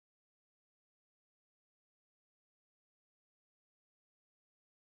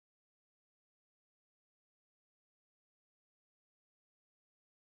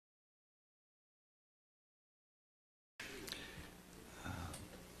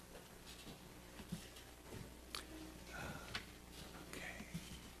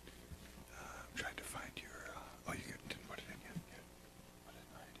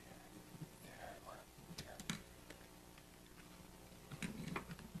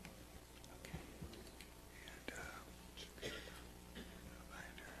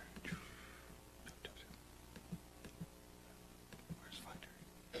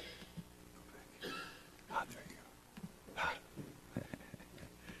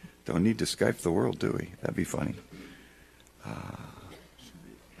Don't need to Skype the world, do we? That'd be funny.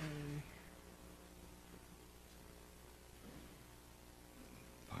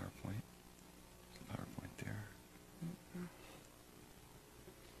 PowerPoint there.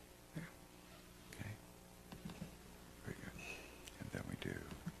 Okay. Very good. And then we do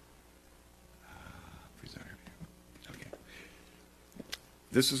presenter view. Okay.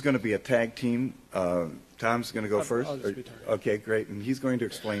 This is going to be a tag team. Tom's going to go first? I'll just be talking. Okay, great. And he's going to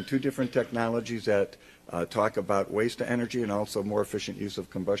explain two different technologies that talk about waste to energy and also more efficient use of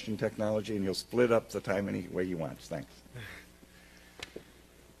combustion technology, and he'll split up the time any way he wants. Thanks.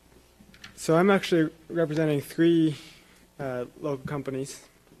 So I'm actually representing three local companies.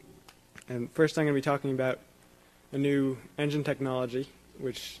 And first I'm going to be talking about a new engine technology,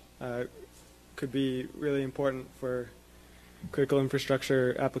 which could be really important for critical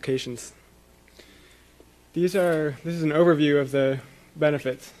infrastructure applications. This is an overview of the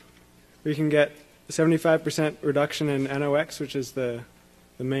benefits. We can get 75% reduction in NOx, which is the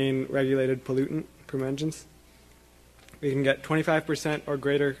main regulated pollutant from engines. We can get 25% or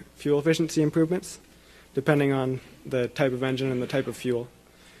greater fuel efficiency improvements, depending on the type of engine and the type of fuel.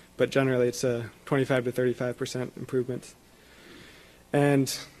 But generally, it's a 25 to 35% improvements.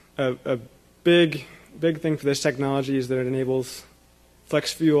 And a big thing for this technology is that it enables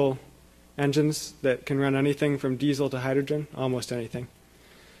flex fuel engines that can run anything from diesel to hydrogen, almost anything,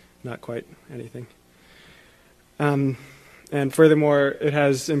 not quite anything. And furthermore, it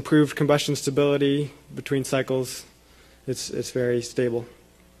has improved combustion stability between cycles. It's very stable,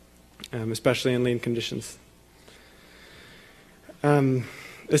 especially in lean conditions.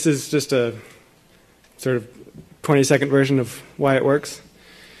 This is just a sort of 20-second version of why it works.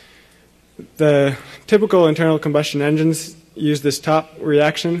 The typical internal combustion engines use this top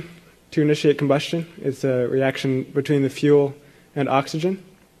reaction to initiate combustion. It's a reaction between the fuel and oxygen.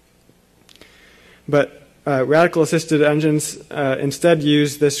 But radical-assisted engines instead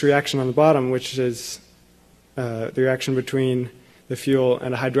use this reaction on the bottom, which is the reaction between the fuel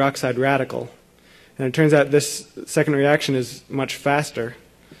and a hydroxide radical. And it turns out this second reaction is much faster,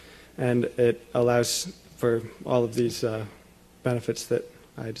 and it allows for all of these benefits that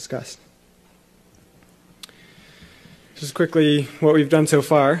I discussed. Just quickly, what we've done so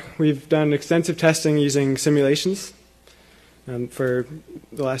far. We've done extensive testing using simulations for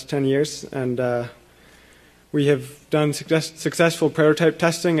the last 10 years, and we have done successful prototype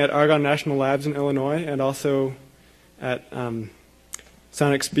testing at Argonne National Labs in Illinois and also at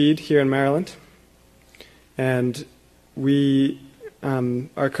Sonic Speed here in Maryland. And we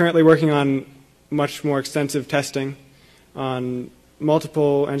are currently working on much more extensive testing on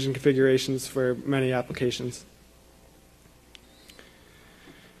multiple engine configurations for many applications.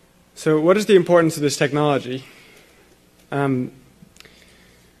 So what is the importance of this technology? I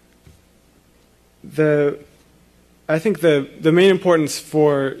think the main importance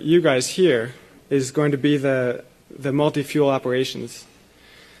for you guys here is going to be the multi-fuel operations.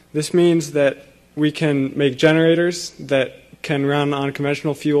 This means that we can make generators that can run on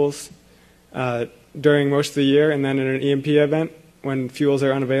conventional fuels during most of the year, and then in an EMP event, when fuels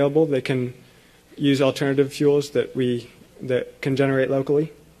are unavailable, they can use alternative fuels that can generate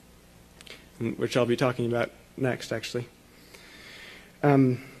locally, which I'll be talking about next, actually.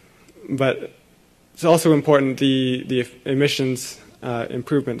 But it's also important the emissions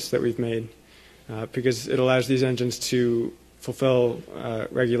improvements that we've made because it allows these engines to fulfill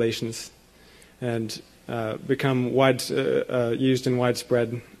regulations and become used in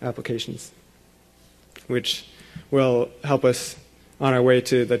widespread applications, which will help us on our way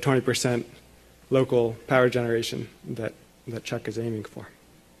to the 20% local power generation that Chuck is aiming for.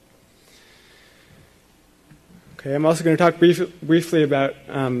 Okay, I'm also going to talk briefly about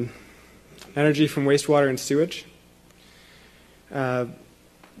energy from wastewater and sewage.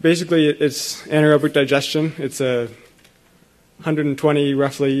 Basically, it's anaerobic digestion. It's a 120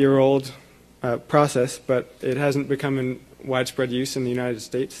 roughly year-old process, but it hasn't become in widespread use in the United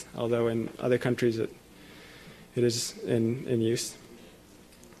States, although in other countries it is in use.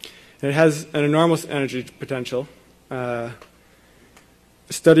 And it has an enormous energy potential.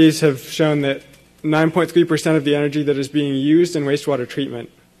 Studies have shown that 9.3% of the energy that is being used in wastewater treatment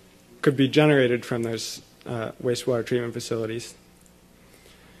could be generated from those wastewater treatment facilities.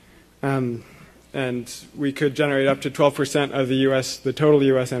 And we could generate up to 12% of the total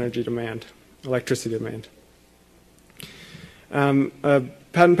U.S. energy demand, electricity demand. A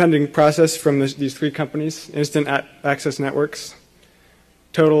patent-pending process from these three companies, Instant Access Networks,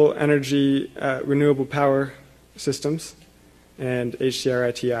 Total Energy Renewable Power Systems, and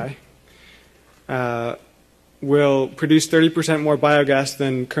HCRITI, will produce 30% more biogas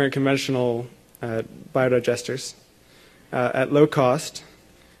than current conventional biodigesters at low cost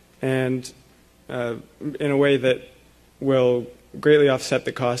and in a way that will greatly offset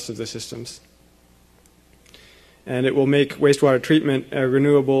the cost of the systems. And it will make wastewater treatment a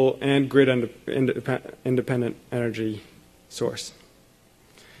renewable and grid-independent energy source.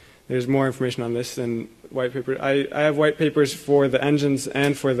 There's more information on this in white paper. I have white papers for the engines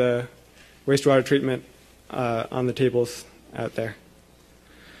and for the wastewater treatment on the tables out there.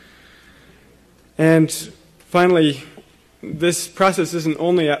 And finally, this process isn't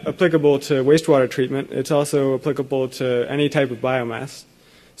only applicable to wastewater treatment, it's also applicable to any type of biomass.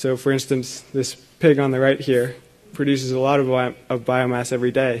 So for instance, this pig on the right here produces a lot of biomass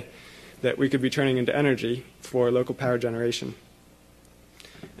every day that we could be turning into energy for local power generation.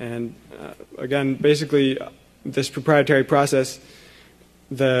 And again, basically, this proprietary process,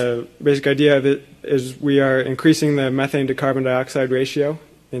 the basic idea of it is we are increasing the methane to carbon dioxide ratio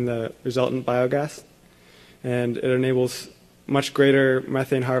in the resultant biogas, and it enables much greater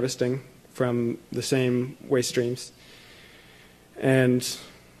methane harvesting from the same waste streams. And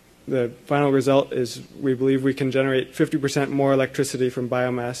the final result is we believe we can generate 50% more electricity from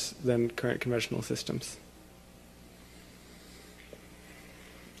biomass than current conventional systems.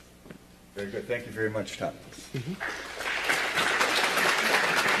 Very good. Thank you very much, Tom.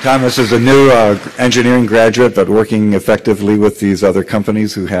 Thomas is a new engineering graduate, but working effectively with these other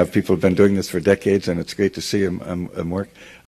companies who have people who've been doing this for decades, and it's great to see him work.